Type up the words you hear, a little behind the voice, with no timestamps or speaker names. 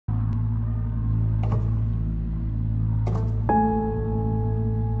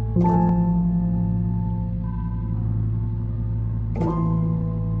Good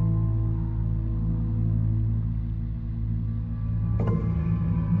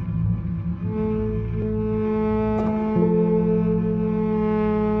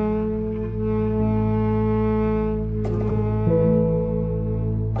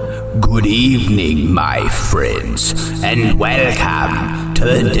evening, my friends, and welcome to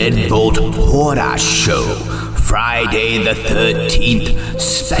the Deadbolt Horror Show, Friday the 13th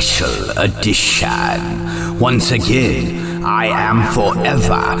Special Edition. Once again, I am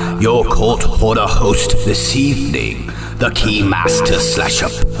forever your cult horror host this evening, the Keymaster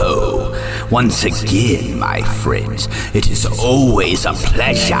 / Poe. Once again, my friends, it is always a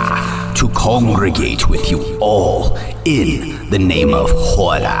pleasure to congregate with you all in the name of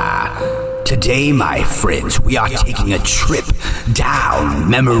horror. Today, my friends, we are taking a trip down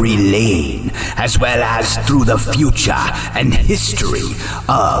memory lane, as well as through the future and history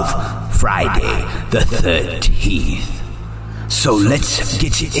of Friday the 13th. So let's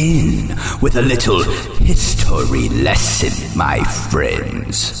get in with a little history lesson, my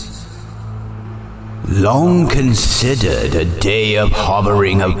friends. Long considered a day of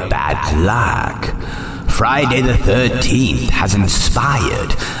harboring of bad luck, Friday the 13th has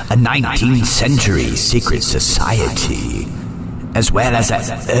inspired a 19th century secret society, as well as an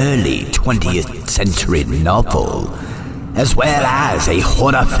early 20th century novel, as well as a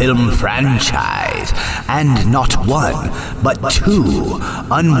horror film franchise, and not one, but two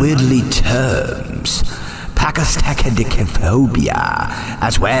unwieldy terms, Pachystechophobia,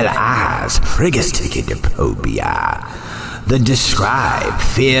 as well as Frigistichophobia, that describe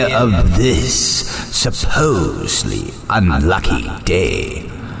fear of this supposedly unlucky day.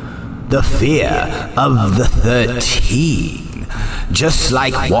 The fear of the 13, just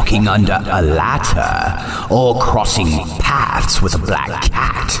like walking under a ladder, or crossing paths with a black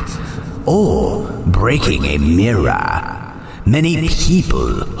cat, or breaking a mirror. Many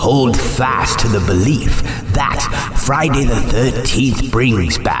people hold fast to the belief that Friday the 13th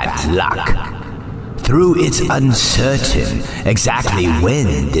brings bad luck. Though it's uncertain exactly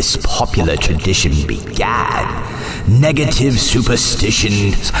when this popular tradition began, negative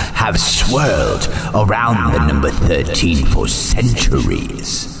superstitions have swirled around the number 13 for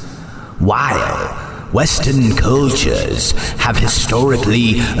centuries. While Western cultures have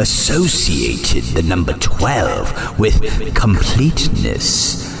historically associated the number 12 with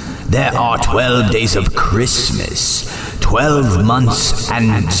completeness, there are 12 days of Christmas, 12 months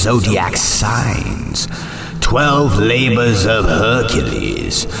and zodiac signs, 12 labors of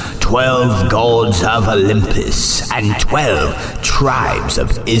Hercules, 12 gods of Olympus, and 12 tribes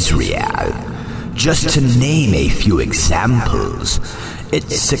of Israel. Just to name a few examples,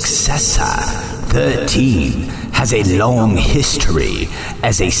 its successor, 13, has a long history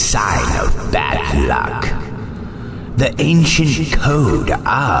as a sign of bad luck. The ancient code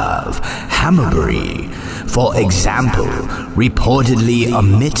of Hammurabi, for example, reportedly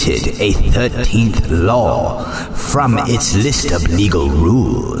omitted a 13th law from its list of legal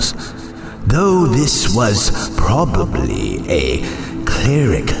rules, though this was probably a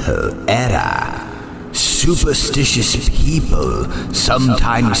clerical error. Superstitious people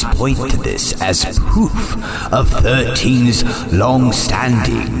sometimes point to this as proof of 13's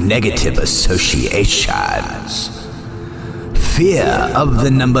long-standing negative associations. Fear of the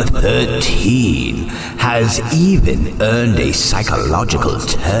number 13 has even earned a psychological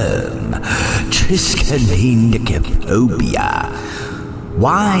term, triskaidekaphobia.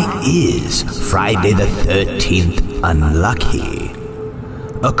 Why is Friday the 13th unlucky?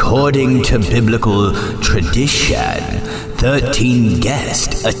 According to biblical tradition, 13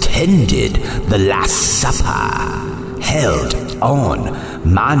 guests attended the Last Supper, held on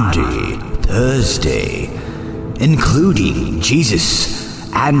Maundy Thursday, including Jesus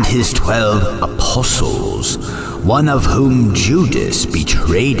and his 12 apostles, one of whom Judas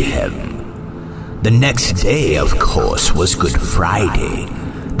betrayed him. The next day, of course, was Good Friday,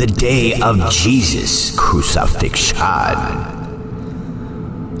 the day of Jesus' crucifixion.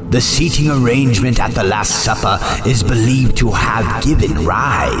 The seating arrangement at the Last Supper is believed to have given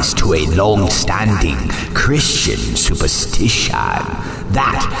rise to a long-standing Christian superstition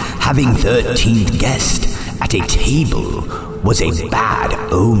that having 13th guests at a table was a bad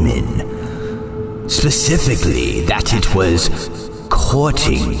omen. Specifically, that it was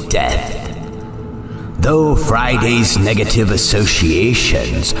courting death. Though Friday's negative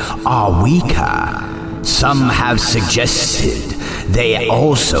associations are weaker, some have suggested they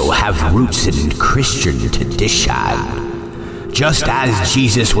also have roots in Christian tradition. Just as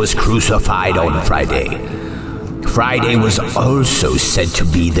Jesus was crucified on Friday, Friday was also said to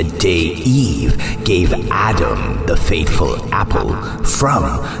be the day Eve gave Adam the fateful apple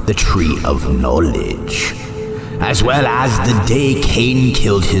from the tree of knowledge, as well as the day Cain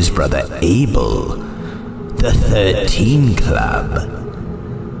killed his brother Abel, the 13 Club.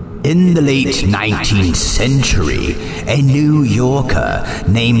 In the late 19th century, a New Yorker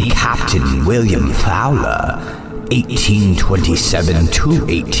named Captain William Fowler, 1827 to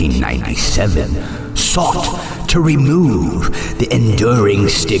 1897, sought to remove the enduring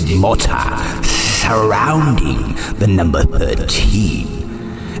stigmata surrounding the number 13,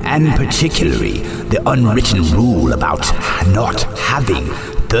 and particularly the unwritten rule about not having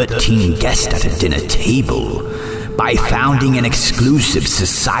 13 guests at a dinner table, by founding an exclusive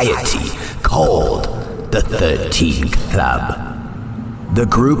society called the 13 Club. The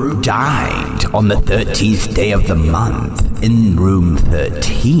group dined on the 13th day of the month in room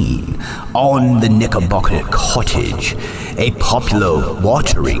 13 on the Knickerbocker Cottage, a popular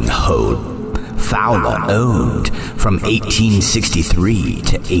watering hole Fowler owned from 1863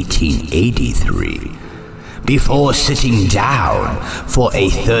 to 1883. Before sitting down for a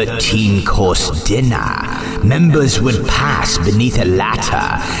 13-course dinner, members would pass beneath a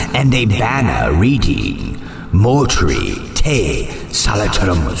ladder and a banner reading Motri te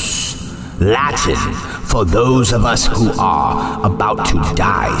salutamus, Latin, for those of us who are about to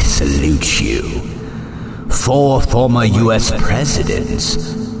die salute you. 4 former U.S.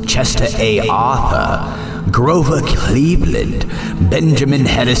 presidents, Chester A. Arthur, Grover Cleveland, Benjamin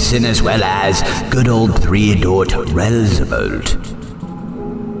Harrison, as well as good old Theodore Roosevelt,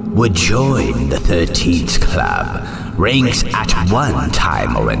 would join the 13th Club ranks at one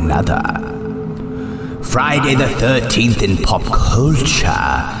time or another. Friday the 13th in pop culture,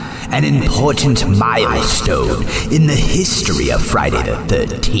 an important milestone in the history of Friday the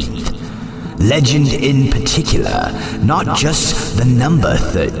 13th. Legend in particular, not just the number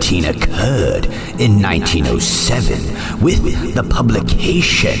 13 occurred in 1907 with the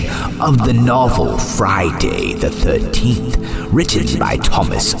publication of the novel Friday the 13th, written by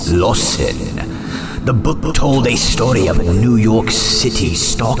Thomas Lawson. The book told a story of a New York City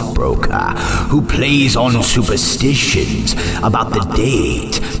stockbroker who plays on superstitions about the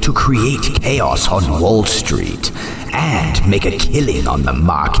date to create chaos on Wall Street and make a killing on the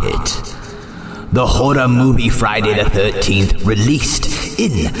market. The horror movie Friday the 13th, released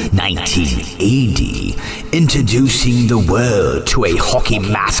in 1980, introducing the world to a hockey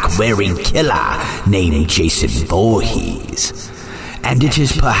mask-wearing killer named Jason Voorhees. And it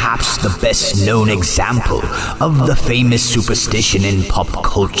is perhaps the best-known example of the famous superstition in pop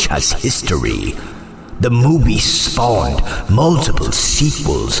culture's history. The movie spawned multiple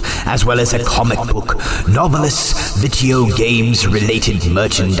sequels, as well as a comic book, novelists, video games, related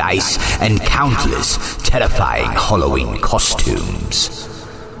merchandise, and countless terrifying Halloween costumes.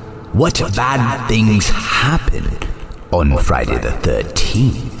 What bad things happened on Friday the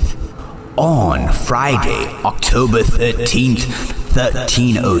 13th? On Friday, October 13th,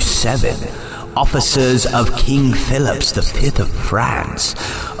 1307, officers of King Philip V of France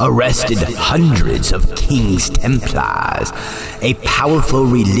arrested hundreds of King's Templars, a powerful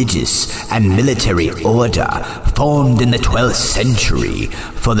religious and military order formed in the 12th century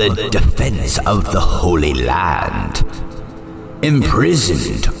for the defense of the Holy Land.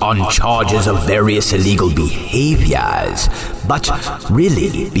 Imprisoned on charges of various illegal behaviors, but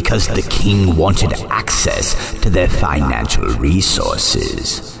really because the king wanted access to their financial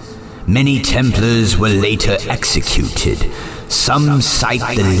resources. Many Templars were later executed. Some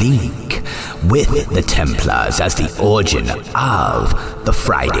cite the link with the Templars as the origin of the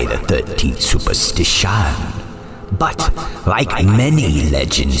Friday the 13th superstition. But, like many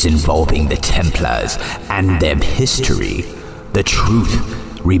legends involving the Templars and their history, the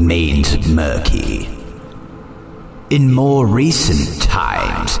truth remains murky. In more recent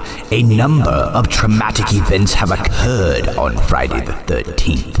times, a number of traumatic events have occurred on Friday the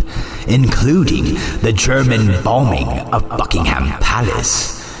 13th, including the German bombing of Buckingham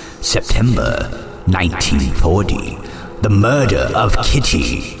Palace, September 1940, the murder of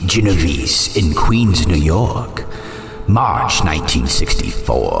Kitty Genovese in Queens, New York, March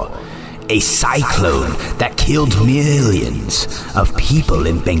 1964, a cyclone that killed millions of people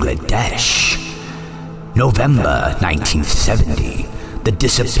in Bangladesh, November 1970, the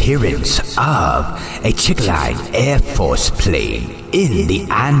disappearance of a Chilean Air Force plane in the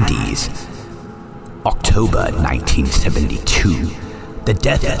Andes, October 1972, the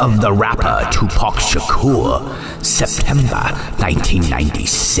death of the rapper Tupac Shakur, September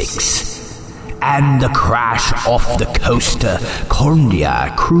 1996, and the crash off the Costa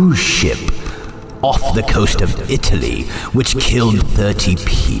Concordia cruise ship, off the coast of Italy, which killed 30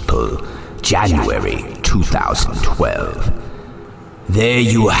 people, January 2012. There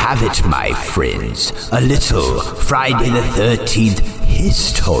you have it, my friends, a little Friday the 13th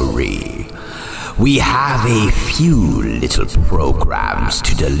history. We have a few little programs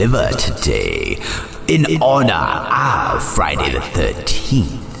to deliver today in honor of Friday the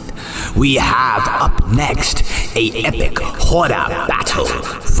 13th. We have up next a epic horror battle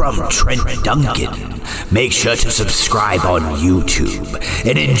from Trent Duncan. Make sure to subscribe on YouTube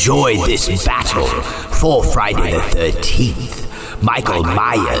and enjoy this battle for Friday the 13th. Michael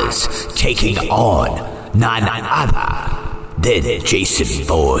Myers taking on none other than Jason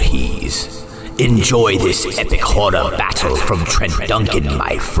Voorhees. Enjoy this epic horror battle from Trent Duncan,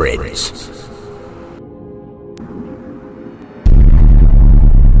 my friends.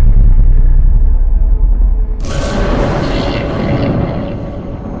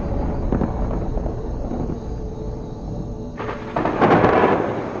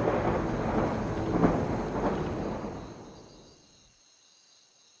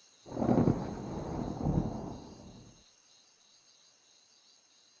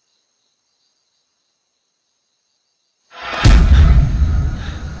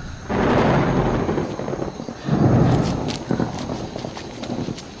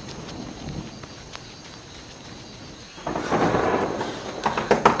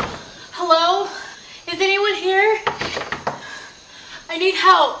 Hello? Is anyone here? I need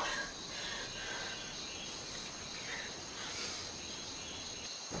help.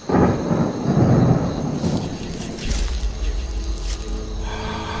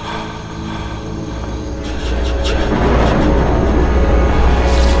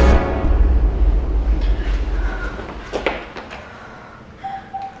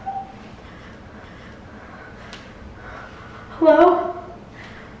 Hello?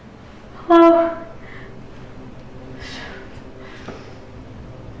 Hello?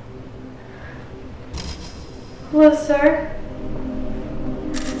 Hello, sir?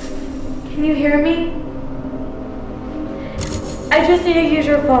 Can you hear me? I just need to use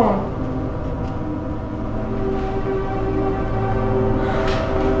your phone.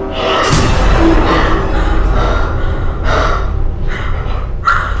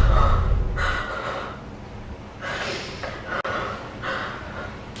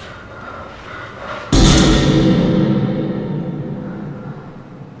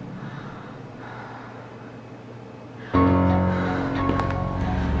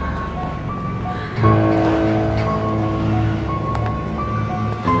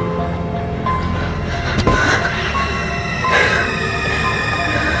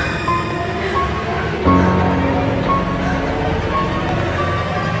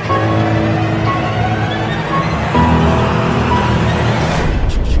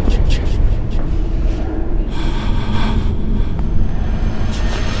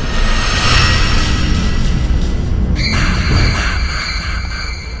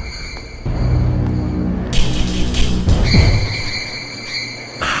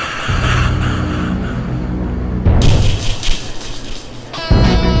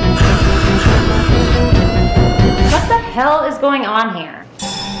 What the hell is going on here?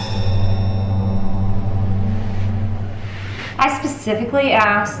 I specifically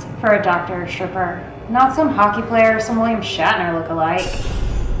asked for a doctor or stripper, not some hockey player or some William Shatner look-alike.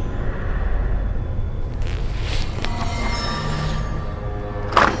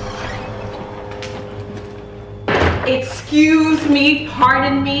 Excuse me,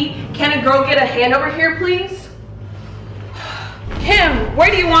 pardon me. Can a girl get a hand over here, please? Kim, where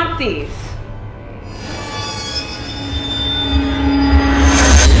do you want these?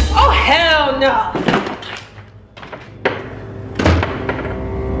 Oh, hell no!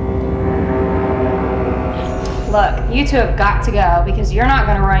 Look, you two have got to go because you're not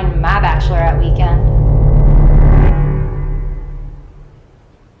going to ruin my bachelorette weekend.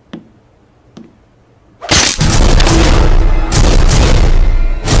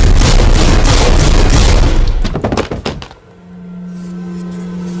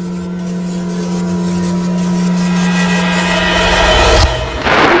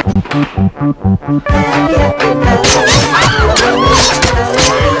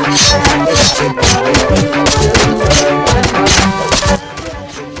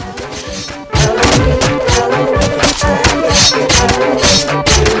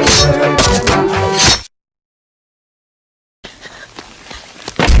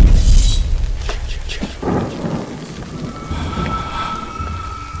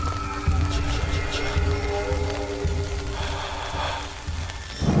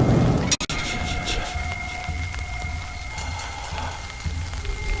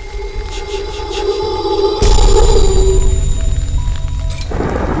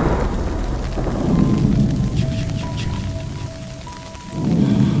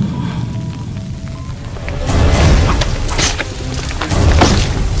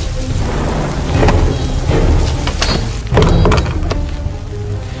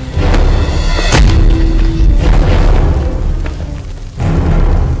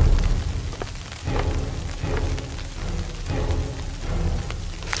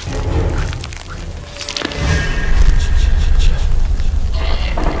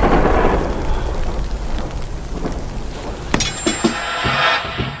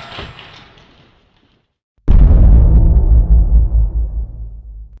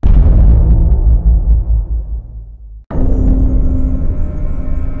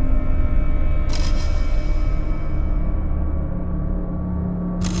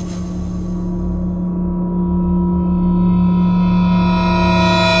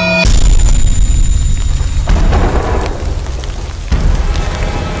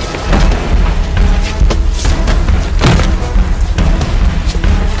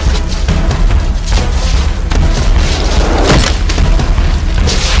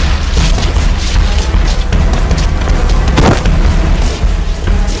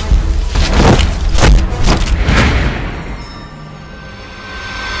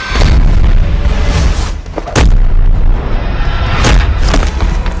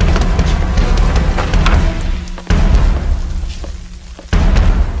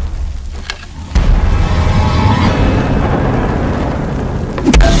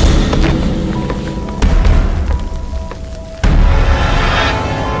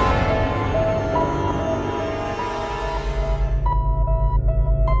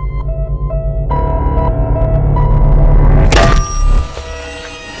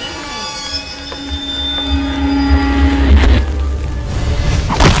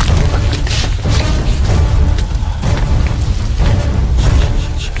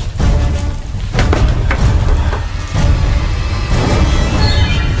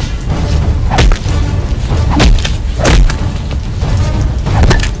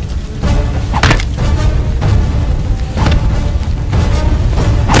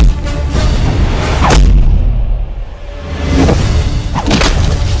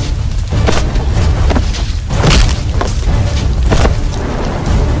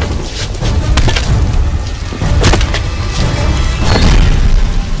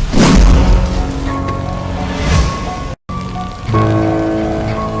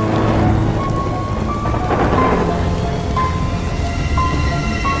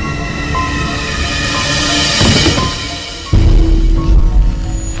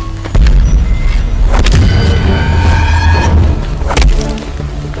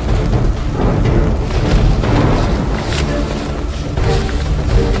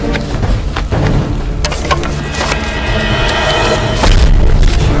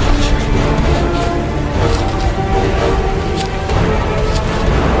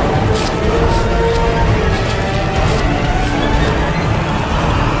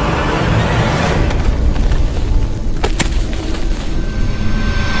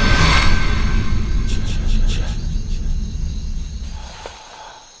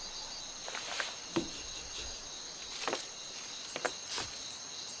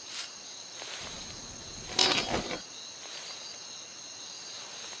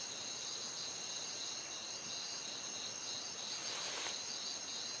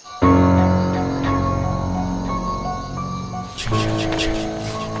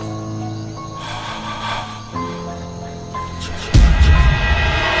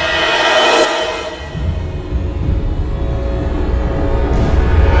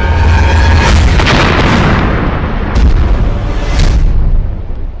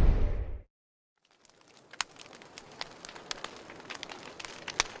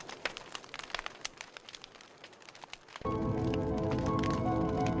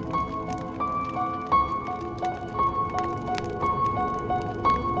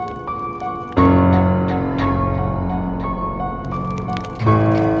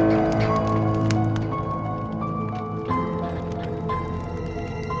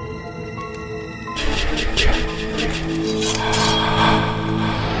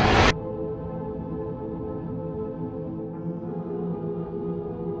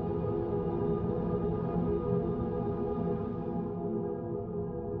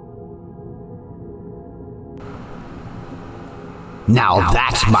 Now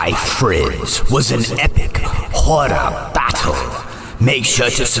that, my friends, was an epic horror battle. Make sure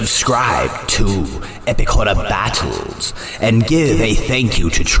to subscribe to Epic Horror Battles and give a thank you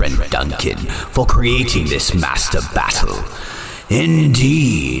to Trent Duncan for creating this master battle.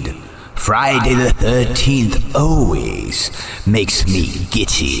 Indeed, Friday the 13th always makes me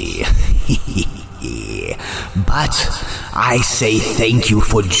giddy. But I say thank you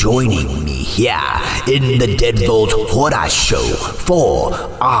for joining me here in the Deadbolt Horror Show for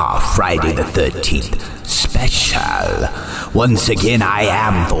our Friday the 13th special. Once again, I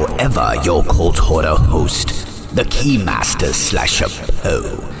am forever your cult horror host, the Keymaster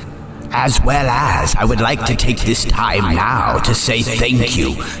 /Poe. As well as, I would like to take this time now to say thank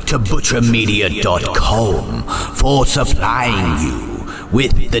you to ButcherMedia.com for supplying you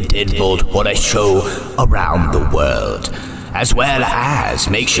with the Deadbolt Horror Show around the world. As well as,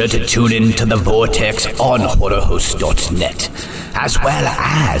 make sure to tune in to The Vortex on HorrorHost.net. As well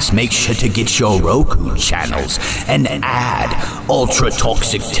as, make sure to get your Roku channels and add Ultra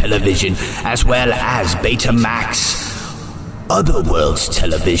Toxic Television, as well as Betamax, Otherworlds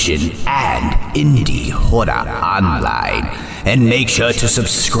Television, and Indie Horror Online. And make sure to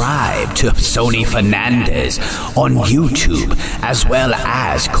subscribe to Sony Fernandez on YouTube, as well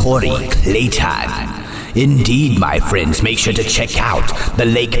as Corey Clayton. Indeed, my friends, make sure to check out the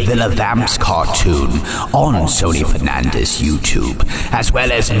Lake Villa Vamps cartoon on Sony Fernandez YouTube, as well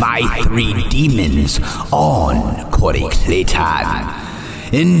as My Three Demons on Corey Clayton.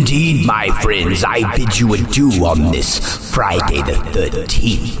 Indeed, my friends, I bid you adieu on this Friday the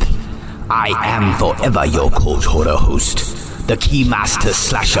 13th. I am forever your cult horror host, the Keymaster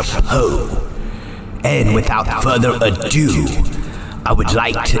 /Poe. And without further ado, I would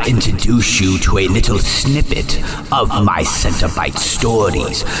like to introduce you to a little snippet of my Centerbyte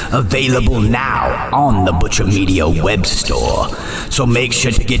stories, available now on the Butcher Media web store. So make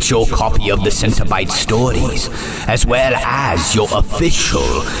sure to get your copy of the Centerbyte stories, as well as your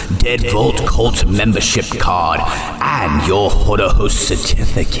official Deadbolt Cult membership card and your Horror Host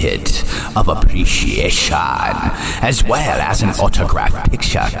certificate of appreciation, as well as an autographed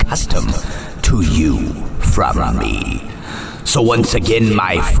picture custom to you from me. So once again,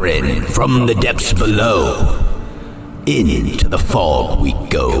 my friend, from the depths below, into the fog we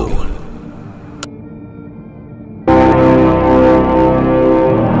go.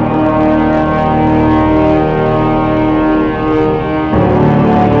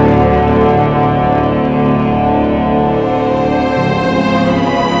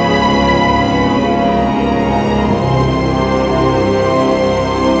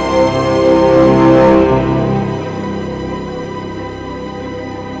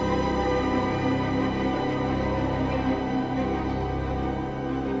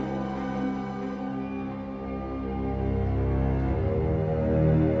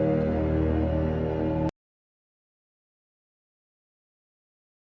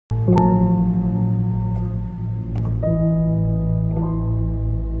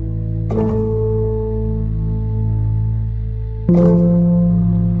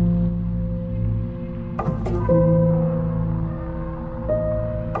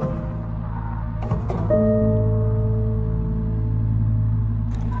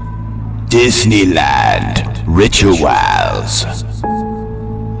 Disneyland Rituals.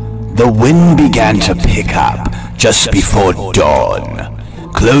 The wind began to pick up just before dawn.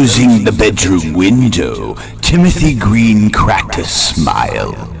 Closing the bedroom window, Timothy Green cracked a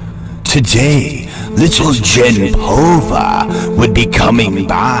smile. Today, little Jen Pulver would be coming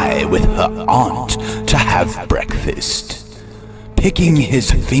by with her aunt to have breakfast. Picking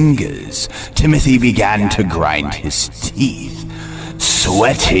his fingers, Timothy began to grind his teeth.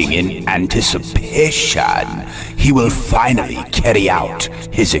 Sweating in anticipation, he will finally carry out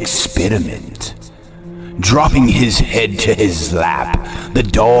his experiment. Dropping his head to his lap, the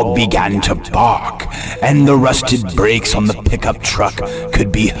dog began to bark, and the rusted brakes on the pickup truck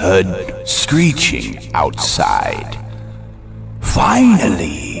could be heard screeching outside.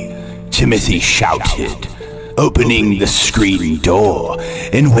 Finally, Timothy shouted, opening the screen door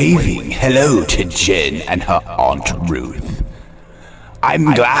and waving hello to Jen and her Aunt Ruth.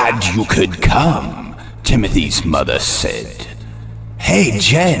 "I'm glad you could come," Timothy's mother said. "Hey,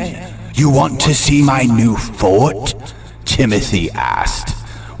 Jen, you want to see my new fort?" Timothy asked.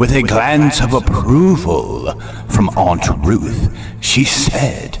 With a glance of approval from Aunt Ruth, she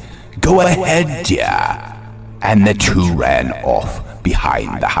said, "Go ahead, dear." And the two ran off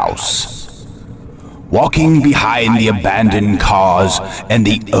behind the house. Walking behind the abandoned cars and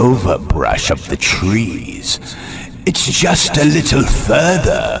the overbrush of the trees, "It's just a little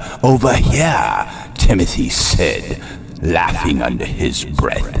further over here," Timothy said, laughing under his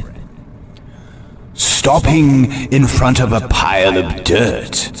breath. Stopping in front of a pile of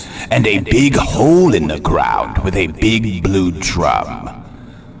dirt and a big hole in the ground with a big blue drum.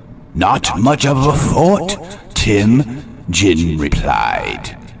 "Not much of a fort, Tim," Jin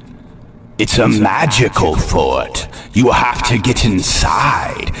replied. "It's a magical fort. You have to get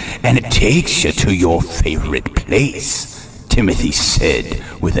inside, and it takes you to your favorite place," Timothy said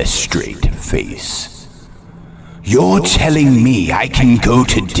with a straight face. "You're telling me I can go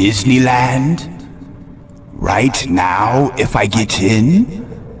to Disneyland right now if I get in?"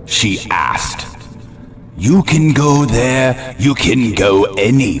 she asked. "You can go there, you can go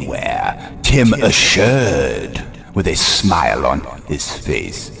anywhere," Tim assured with a smile on his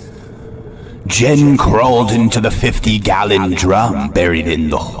face. Jen crawled into the 50-gallon drum buried in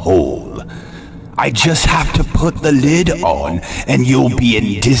the hole. "I just have to put the lid on and you'll be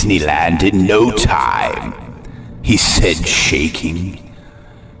in Disneyland in no time," he said, shaking.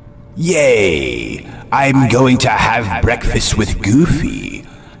 "Yay! I'm going to have breakfast with Goofy,"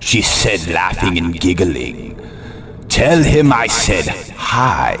 she said, laughing and giggling. "Tell him I said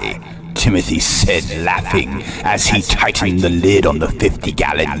hi," Timothy said, laughing as he tightened the lid on the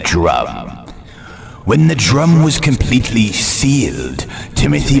 50-gallon drum. When the drum was completely sealed,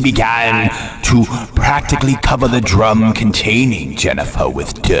 Timothy began to practically cover the drum containing Jennifer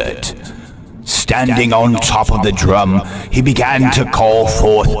with dirt. Standing on top of the drum, he began to call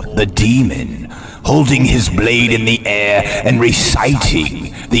forth the demon, holding his blade in the air and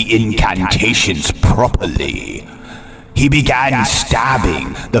reciting the incantations properly. He began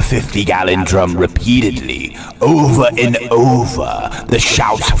stabbing the 50-gallon drum repeatedly, over and over. The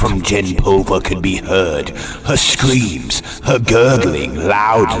shouts from Jen Pulver could be heard, her screams, her gurgling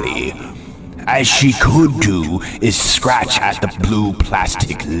loudly. As she could do is scratch at the blue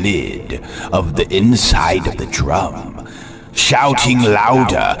plastic lid of the inside of the drum. Shouting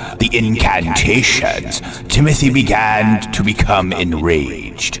louder the incantations, Timothy began to become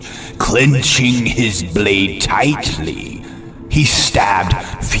enraged. Clenching his blade tightly, he stabbed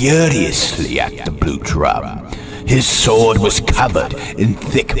furiously at the blue drum. His sword was covered in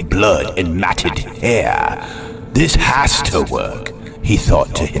thick blood and matted hair. "This has to work," he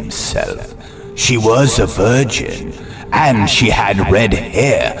thought to himself. She was a virgin, and she had red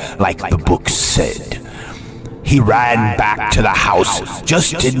hair like the book said. He ran back to the house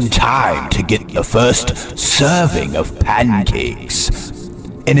just in time to get the first serving of pancakes.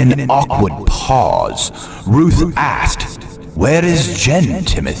 In an awkward pause, Ruth asked, "Where is Jen,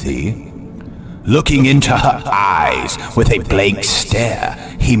 Timothy?" Looking into her eyes with a blank stare,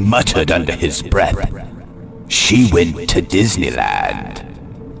 he muttered under his breath, "She went to Disneyland."